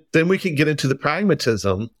then we can get into the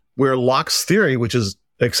pragmatism where Locke's theory, which is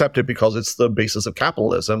accepted because it's the basis of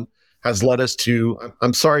capitalism, has led us to,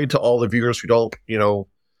 I'm sorry to all the viewers who don't,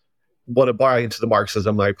 want to buy into the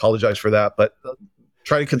Marxism. I apologize for that, but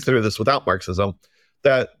try to consider this without Marxism.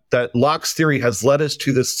 that Locke's theory has led us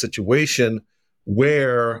to this situation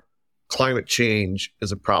where climate change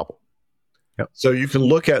is a problem. Yep. So you can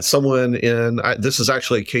look at someone this is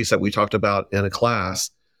actually a case that we talked about in a class,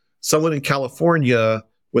 someone in California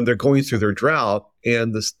when they're going through their drought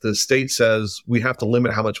and the state says, we have to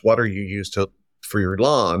limit how much water you use for your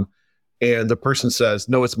lawn. And the person says,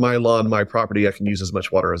 no, it's my lawn, my property. I can use as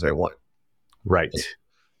much water as I want. Right.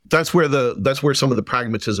 That's where some of the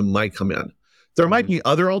pragmatism might come in. There might be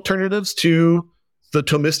other alternatives to the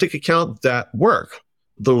Thomistic account that work.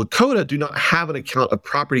 The Lakota do not have an account of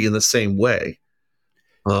property in the same way.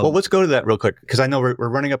 Well, let's go to that real quick, because I know we're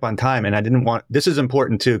running up on time, and I didn't want, this is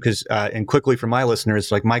important too, because, and quickly for my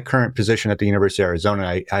listeners, like my current position at the University of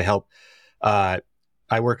Arizona, I help, I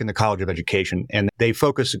work in the College of Education, and they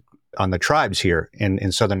focus on the tribes here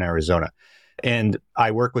in Southern Arizona. And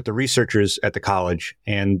I work with the researchers at the college,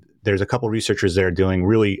 and there's a couple researchers there doing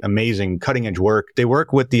really amazing cutting edge work. They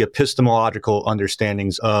work with the epistemological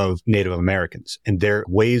understandings of Native Americans and their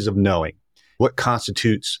ways of knowing what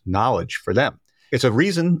constitutes knowledge for them. It's a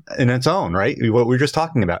reason in its own, right? What we were just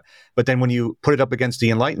talking about. But then when you put it up against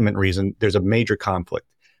the Enlightenment reason, there's a major conflict.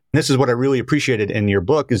 And this is what I really appreciated in your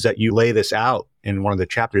book, is that you lay this out in one of the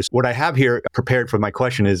chapters. What I have here prepared for my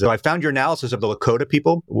question is, I found your analysis of the Lakota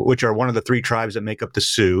people, which are one of the three tribes that make up the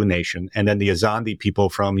Sioux nation, and then the Azandi people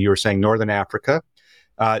from, you were saying, Northern Africa.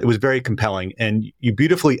 It was very compelling. And you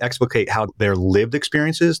beautifully explicate how their lived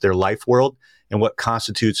experiences, their life world, and what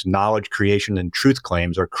constitutes knowledge, creation, and truth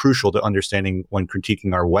claims are crucial to understanding when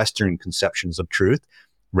critiquing our Western conceptions of truth,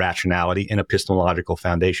 rationality, and epistemological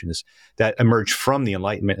foundations that emerge from the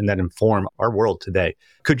Enlightenment and that inform our world today.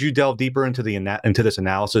 Could you delve deeper into this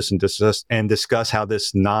analysis and discuss how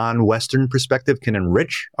this non-Western perspective can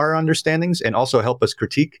enrich our understandings and also help us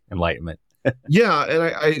critique Enlightenment? Yeah,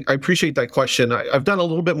 and I appreciate that question. I've done a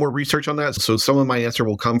little bit more research on that, so some of my answer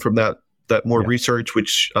will come from that more research,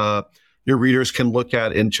 which your readers can look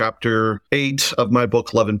at in chapter 8 of my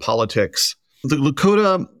book, Love and Politics. The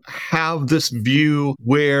Lakota have this view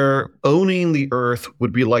where owning the earth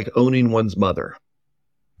would be like owning one's mother.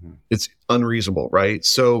 It's unreasonable, right?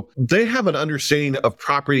 So they have an understanding of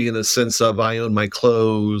property in the sense of I own my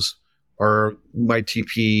clothes or my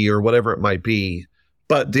TP or whatever it might be.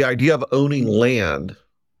 But the idea of owning land,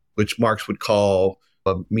 which Marx would call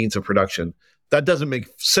a means of production, that doesn't make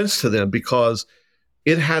sense to them because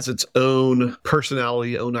it has its own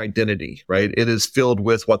personality, own identity, right? It is filled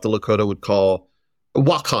with what the Lakota would call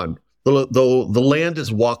wakan. The land is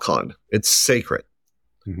wakan. It's sacred.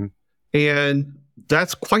 Mm-hmm. And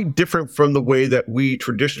that's quite different from the way that we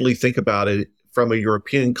traditionally think about it from a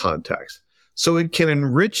European context. So it can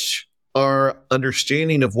enrich our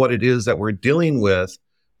understanding of what it is that we're dealing with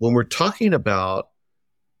when we're talking about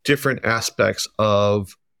different aspects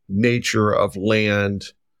of nature, of land,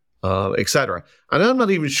 etc. And I'm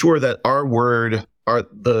not even sure that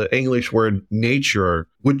the English word nature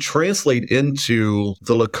would translate into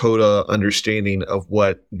the Lakota understanding of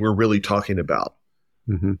what we're really talking about.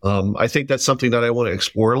 Mm-hmm. I think that's something that I want to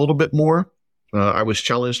explore a little bit more. I was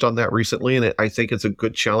challenged on that recently, and I think it's a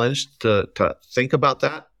good challenge to think about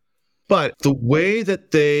that. But the way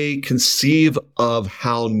that they conceive of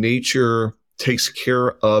how nature takes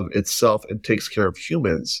care of itself and takes care of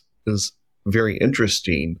humans is very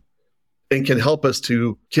interesting and can help us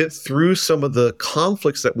to get through some of the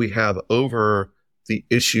conflicts that we have over the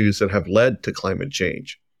issues that have led to climate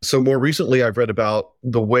change. So more recently, I've read about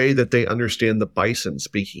the way that they understand the bison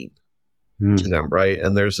speaking to them, right?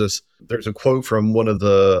 And there's a quote from one of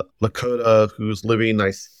the Lakota who's living,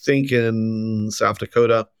 I think, in South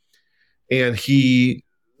Dakota. And he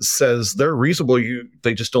says they're reasonable,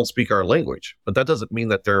 they just don't speak our language. But that doesn't mean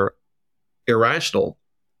that they're irrational.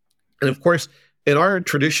 And of course, in our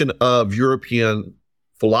tradition of European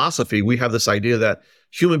philosophy, we have this idea that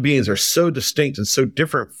human beings are so distinct and so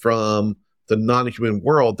different from the non-human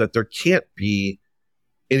world that there can't be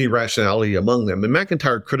any rationality among them. And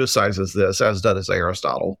MacIntyre criticizes this, as does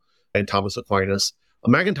Aristotle and Thomas Aquinas.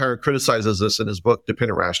 MacIntyre criticizes this in his book,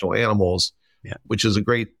 Dependent Rational Animals, which is a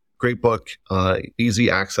great book, easy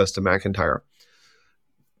access to MacIntyre.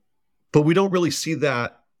 But we don't really see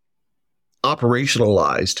that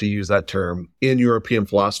operationalized, to use that term, in European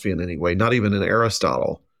philosophy in any way, not even in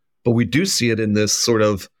Aristotle. But we do see it in this sort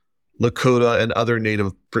of Lakota and other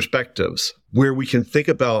native perspectives, where we can think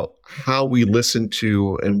about how we listen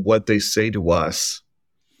to and what they say to us.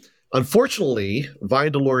 Unfortunately,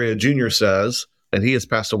 Vine Deloria Jr. says, and he has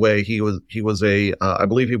passed away, he was a, I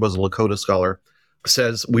believe he was a Lakota scholar,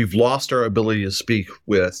 says we've lost our ability to speak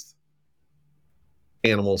with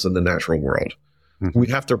animals in the natural world. Mm-hmm. We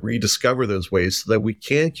have to rediscover those ways so that we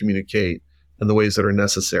can communicate and the ways that are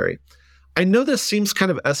necessary. I know this seems kind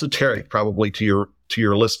of esoteric probably to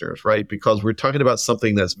your listeners, right? Because we're talking about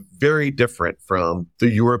something that's very different from the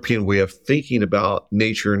European way of thinking about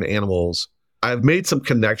nature and animals. I've made some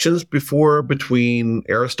connections before between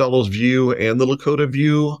Aristotle's view and the Lakota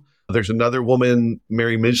view. There's another woman,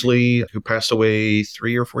 Mary Midgley, who passed away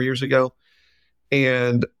 3 or 4 years ago.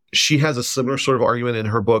 And she has a similar sort of argument in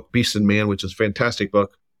her book, Beast and Man, which is a fantastic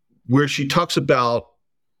book, where she talks about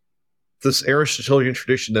this Aristotelian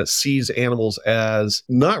tradition that sees animals as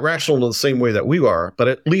not rational in the same way that we are, but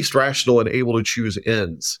at least rational and able to choose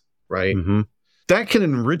ends, right? Mm-hmm. That can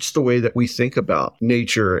enrich the way that we think about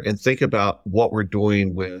nature and think about what we're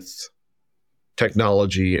doing with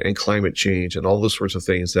technology and climate change and all those sorts of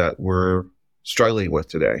things that we're struggling with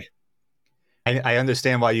today. I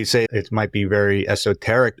understand why you say it might be very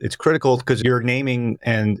esoteric. It's critical because you're naming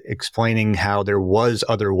and explaining how there was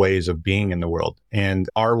other ways of being in the world. And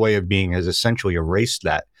our way of being has essentially erased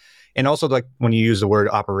that. And also, like when you use the word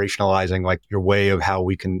operationalizing, like your way of how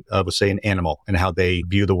we can, say, an animal and how they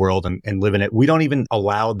view the world and live in it, we don't even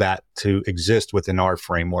allow that to exist within our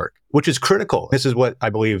framework, which is critical. This is what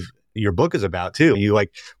I believe your book is about, too.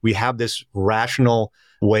 We have this rational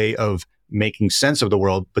way of making sense of the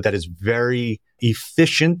world, but that is very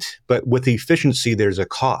efficient. But with efficiency, there's a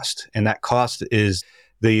cost. And that cost is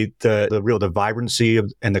the vibrancy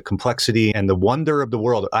and the complexity and the wonder of the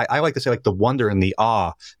world. I like to say, like, the wonder and the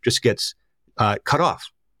awe just gets cut off.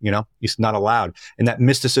 It's not allowed. And that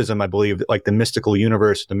mysticism, I believe, like the mystical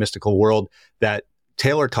universe, the mystical world that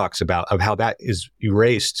Taylor talks about, of how that is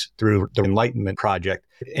erased through the Enlightenment project,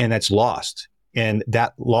 and that's lost. And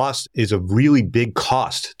that loss is a really big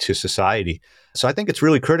cost to society. So I think it's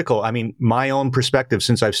really critical. I mean, my own perspective,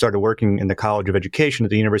 since I've started working in the College of Education at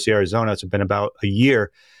the University of Arizona, it's been about a year,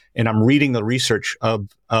 and I'm reading the research of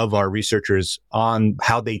our researchers on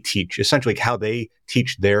how they teach, essentially how they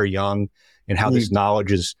teach their young and how this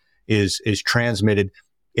knowledge is transmitted,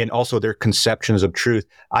 and also their conceptions of truth.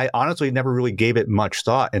 I honestly never really gave it much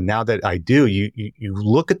thought. And now that I do, you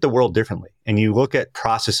look at the world differently, and you look at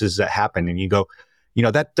processes that happen, and you go,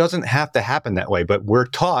 that doesn't have to happen that way, but we're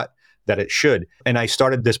taught that it should. And I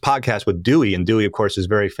started this podcast with Dewey, and Dewey, of course, is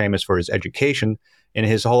very famous for his education, and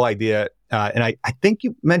his whole idea, and I think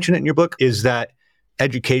you mentioned it in your book, is that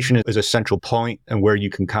education is a central point and where you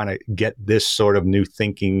can kind of get this sort of new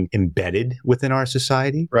thinking embedded within our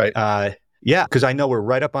society. Right. Yeah, because I know we're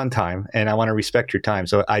right up on time, and I want to respect your time.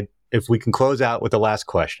 So if we can close out with the last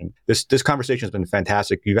question. This conversation has been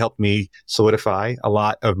fantastic. You've helped me solidify a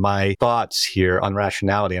lot of my thoughts here on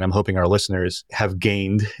rationality, and I'm hoping our listeners have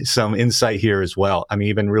gained some insight here as well. I mean,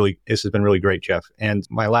 this has been really great, Jeff. And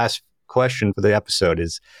my last question for the episode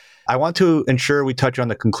is, I want to ensure we touch on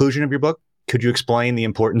the conclusion of your book. Could you explain the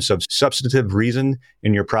importance of substantive reason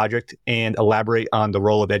in your project and elaborate on the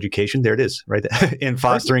role of education? There it is, right? In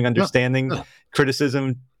fostering understanding,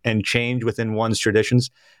 criticism, and change within one's traditions.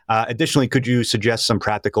 Additionally, could you suggest some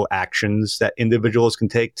practical actions that individuals can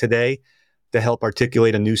take today to help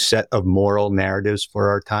articulate a new set of moral narratives for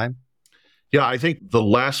our time? Yeah, I think the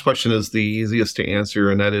last question is the easiest to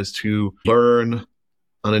answer, and that is to learn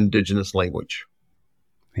an indigenous language.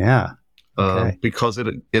 Yeah. Okay. Because it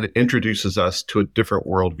introduces us to a different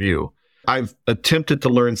worldview. I've attempted to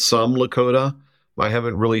learn some Lakota. I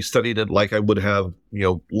haven't really studied it like I would have,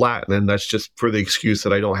 Latin, and that's just for the excuse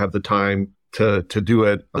that I don't have the time to do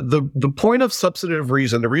it. The point of substantive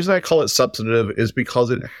reason, the reason I call it substantive is because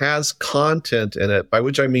it has content in it, by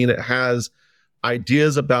which I mean it has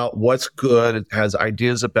ideas about what's good. It has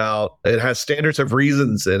standards of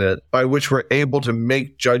reasons in it by which we're able to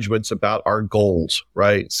make judgments about our goals,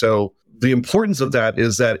 right? So the importance of that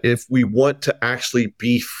is that if we want to actually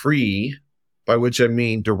be free, by which I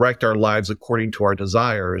mean direct our lives according to our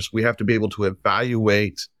desires, we have to be able to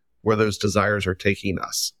evaluate where those desires are taking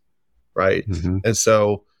us, right? Mm-hmm. And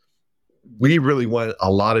so we really want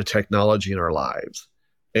a lot of technology in our lives.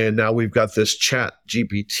 And now we've got this chat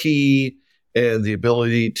GPT and the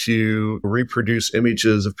ability to reproduce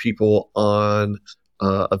images of people on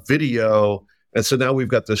a video. And so now we've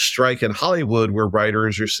got this strike in Hollywood where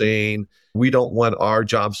writers are saying, we don't want our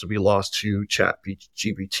jobs to be lost to chat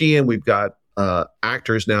GPT. And we've got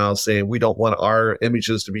actors now saying, we don't want our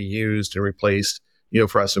images to be used and replaced,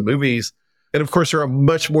 for us in movies. And of course, there are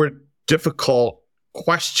much more difficult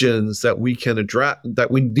questions that we can address,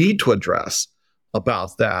 that we need to address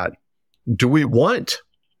about that. Do we want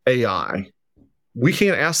AI? We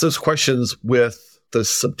can't ask those questions with the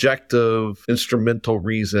subjective instrumental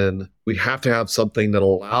reason. We have to have something that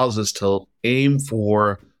allows us to aim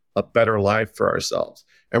for a better life for ourselves.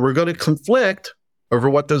 And we're going to conflict over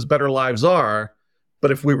what those better lives are.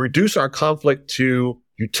 But if we reduce our conflict to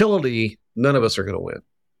utility, none of us are going to win.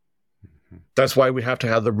 That's why we have to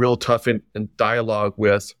have the real tough and dialogue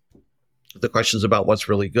with the questions about what's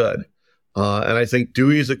really good. And I think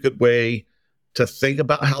Dewey is a good way to think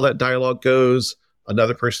about how that dialogue goes.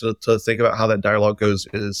 Another person to think about how that dialogue goes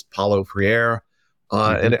is Paulo Freire.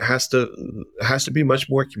 And it has to be much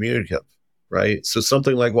more communicative, right? So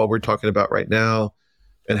something like what we're talking about right now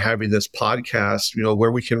and having this podcast,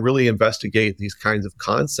 where we can really investigate these kinds of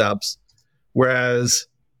concepts. Whereas,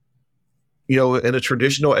 in a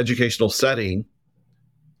traditional educational setting,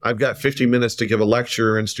 I've got 50 minutes to give a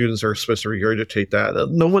lecture and students are supposed to regurgitate that.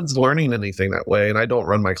 No one's learning anything that way, and I don't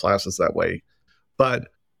run my classes that way. But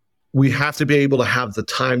we have to be able to have the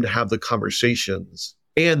time to have the conversations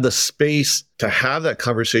and the space to have that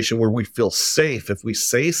conversation where we feel safe. If we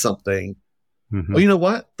say something, well, you know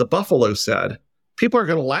what? The buffalo said, people are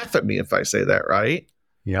going to laugh at me if I say that, right?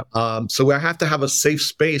 Yep. So I have to have a safe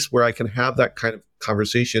space where I can have that kind of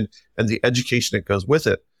conversation and the education that goes with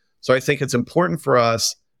it. So I think it's important for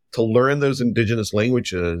us to learn those indigenous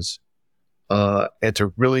languages and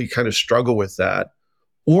to really kind of struggle with that,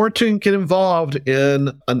 or to get involved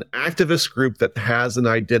in an activist group that has an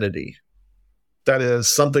identity. That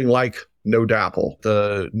is something like No DAPL,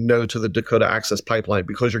 the No to the Dakota Access Pipeline,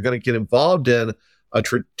 because you're going to get involved in a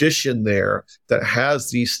tradition there that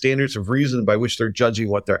has these standards of reason by which they're judging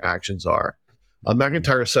what their actions are.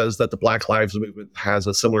 McIntyre says that the Black Lives Movement has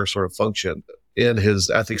a similar sort of function in his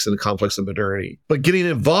Ethics and Conflicts of Modernity. But getting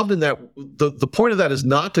involved in that, the point of that is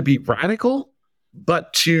not to be radical,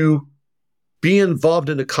 but to be involved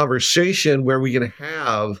in a conversation where we can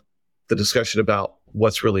have the discussion about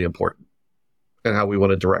what's really important and how we want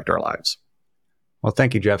to direct our lives. Well,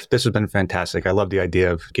 thank you, Jeff. This has been fantastic. I love the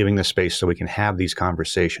idea of giving the space so we can have these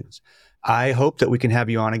conversations. I hope that we can have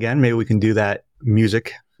you on again. Maybe we can do that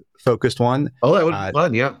music-focused one. Oh, that would be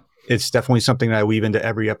fun, yeah. It's definitely something that I weave into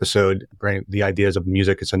every episode, bring the ideas of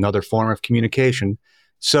music. It's another form of communication.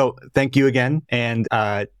 So thank you again. And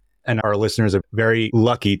our listeners are very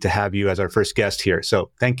lucky to have you as our first guest here.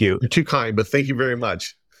 So thank you. You're too kind, but thank you very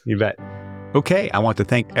much. You bet. Okay, I want to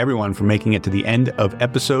thank everyone for making it to the end of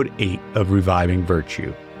episode 8 of Reviving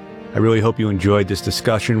Virtue. I really hope you enjoyed this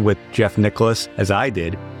discussion with Jeff Nicholas, as I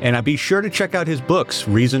did, and be sure to check out his books,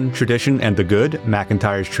 Reason, Tradition, and the Good,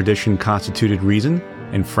 McIntyre's Tradition-Constituted Reason,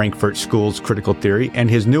 and Frankfurt School's Critical Theory, and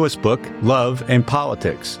his newest book, Love and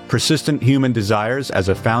Politics, Persistent Human Desires as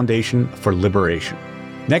a Foundation for Liberation.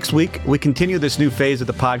 Next week, we continue this new phase of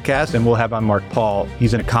the podcast, and we'll have on Mark Paul.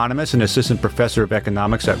 He's an economist and assistant professor of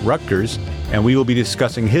economics at Rutgers, and we will be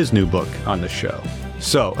discussing his new book on the show.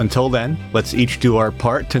 So until then, let's each do our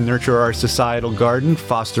part to nurture our societal garden,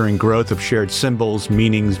 fostering growth of shared symbols,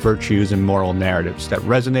 meanings, virtues, and moral narratives that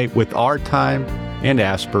resonate with our time and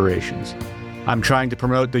aspirations. I'm trying to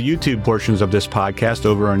promote the YouTube portions of this podcast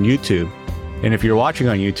over on YouTube. And if you're watching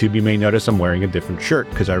on YouTube, you may notice I'm wearing a different shirt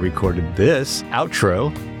because I recorded this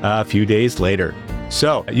outro a few days later.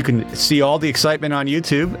 So you can see all the excitement on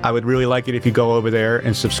YouTube. I would really like it if you go over there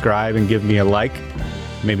and subscribe and give me a like.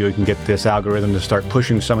 Maybe we can get this algorithm to start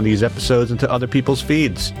pushing some of these episodes into other people's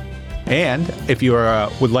feeds. And if you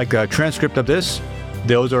would like a transcript of this,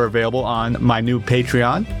 those are available on my new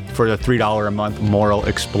Patreon for the $3 a month Moral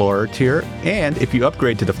Explorer tier. And if you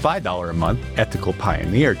upgrade to the $5 a month Ethical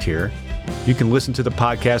Pioneer tier, you can listen to the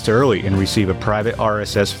podcast early and receive a private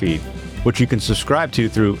RSS feed, which you can subscribe to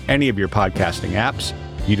through any of your podcasting apps.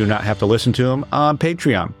 You do not have to listen to them on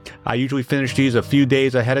Patreon. I usually finish these a few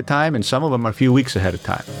days ahead of time, and some of them a few weeks ahead of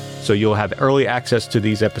time. So you'll have early access to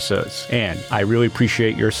these episodes, and I really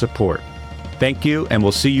appreciate your support. Thank you, and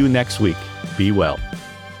we'll see you next week. Be well.